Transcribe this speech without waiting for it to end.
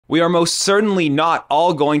we are most certainly not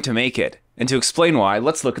all going to make it. And to explain why,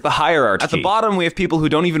 let's look at the hierarchy. At the bottom, we have people who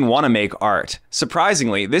don't even want to make art.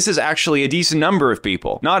 Surprisingly, this is actually a decent number of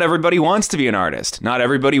people. Not everybody wants to be an artist. Not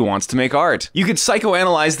everybody wants to make art. You could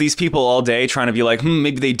psychoanalyze these people all day, trying to be like,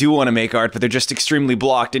 maybe they do want to make art, but they're just extremely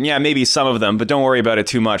blocked. And yeah, maybe some of them, but don't worry about it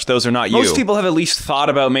too much. Those are not you. Most people have at least thought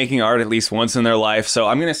about making art at least once in their life, so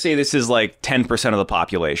I'm gonna say this is like 10% of the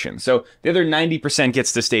population. So the other 90%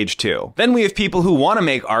 gets to stage 2. Then we have people who want to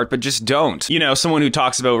make art, but just don't. You know, someone who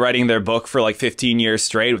talks about writing their book for like 15 years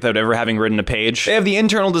straight without ever having written a page. They have the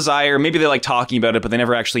internal desire, maybe they like talking about it, but they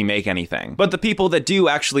never actually make anything. But the people that do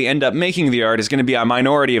actually end up making the art is going to be a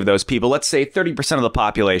minority of those people. Let's say 30% of the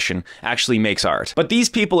population actually makes art. But these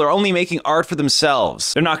people are only making art for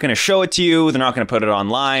themselves. They're not going to show it to you, they're not going to put it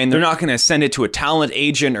online, they're not going to send it to a talent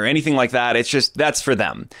agent or anything like that. It's just, that's for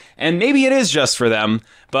them. And maybe it is just for them,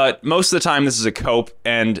 but most of the time this is a cope,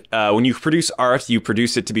 and when you produce art, you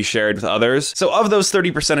produce it to be shared with others. So of those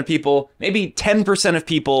 30% of people, maybe 10% of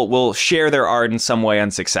people will share their art in some way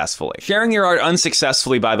unsuccessfully. Sharing your art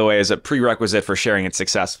unsuccessfully, by the way, is a prerequisite for sharing it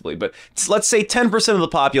successfully, but let's say 10% of the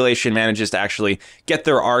population manages to actually get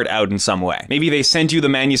their art out in some way. Maybe they sent you the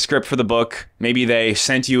manuscript for the book, maybe they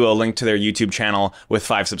sent you a link to their YouTube channel with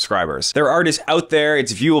 5 subscribers. Their art is out there,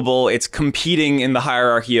 it's viewable, it's competing in the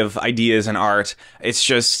hierarchy of ideas and art, it's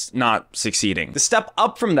just not succeeding. The step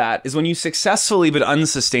up from that is when you successfully but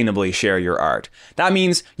unsustainably share your art. That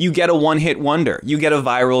means you get a one-hit wonder, you get a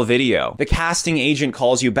viral video, the casting agent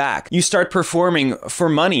calls you back, you start performing for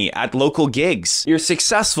money at local gigs. You're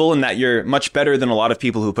successful in that you're much better than a lot of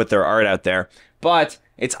people who put their art out there, but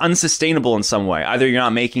it's unsustainable in some way. Either you're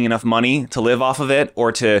not making enough money to live off of it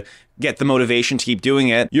or to get the motivation to keep doing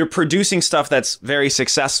it. You're producing stuff that's very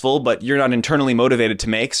successful, but you're not internally motivated to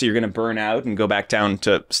make, so you're gonna burn out and go back down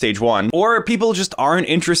to stage 1. Or people just aren't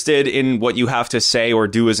interested in what you have to say or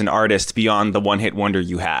do as an artist beyond the one-hit wonder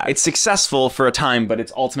you had. It's successful for a time, but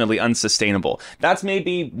it's ultimately unsustainable. That's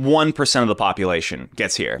maybe 1% of the population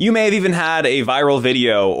gets here. You may have even had a viral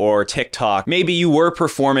video or TikTok. Maybe you were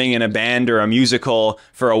performing in a band or a musical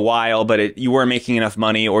for a while, but you weren't making enough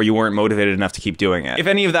money or you weren't motivated enough to keep doing it. If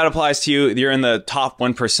any of that applies to you, you're in the top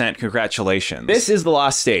 1%, congratulations. This is the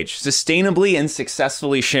last stage, sustainably and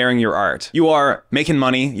successfully sharing your art. You are making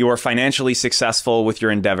money, you are financially successful with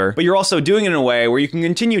your endeavor, but you're also doing it in a way where you can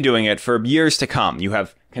continue doing it for years to come. You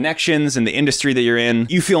have connections in the industry that you're in.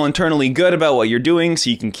 You feel internally good about what you're doing, so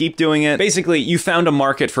you can keep doing it. Basically, you found a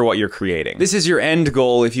market for what you're creating. This is your end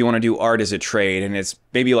goal if you want to do art as a trade, and it's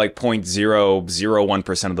maybe like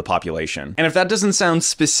 0.001% of the population. And if that doesn't sound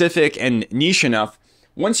specific and niche enough,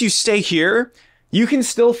 once you stay here, you can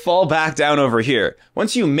still fall back down over here.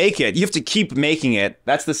 Once you make it, you have to keep making it.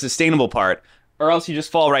 That's the sustainable part. Or else you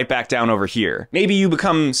just fall right back down over here. Maybe you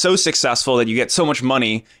become so successful that you get so much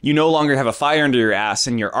money, you no longer have a fire under your ass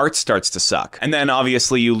and your art starts to suck. And then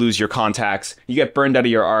obviously you lose your contacts, you get burned out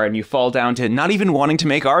of your art, and you fall down to not even wanting to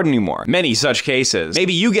make art anymore. Many such cases.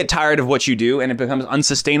 Maybe you get tired of what you do and it becomes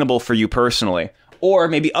unsustainable for you personally. Or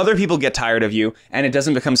maybe other people get tired of you and it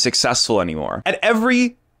doesn't become successful anymore. At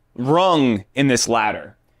every rung in this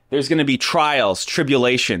ladder, there's going to be trials,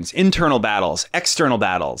 tribulations, internal battles, external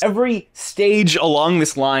battles. Every stage along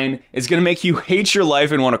this line is going to make you hate your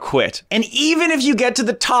life and want to quit. And even if you get to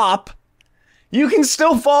the top, you can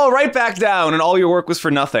still fall right back down and all your work was for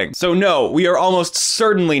nothing. So no, we are almost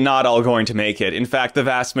certainly not all going to make it. In fact, the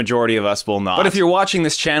vast majority of us will not. But if you're watching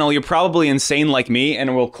this channel, you're probably insane like me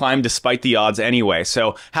and will climb despite the odds anyway,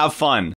 so have fun.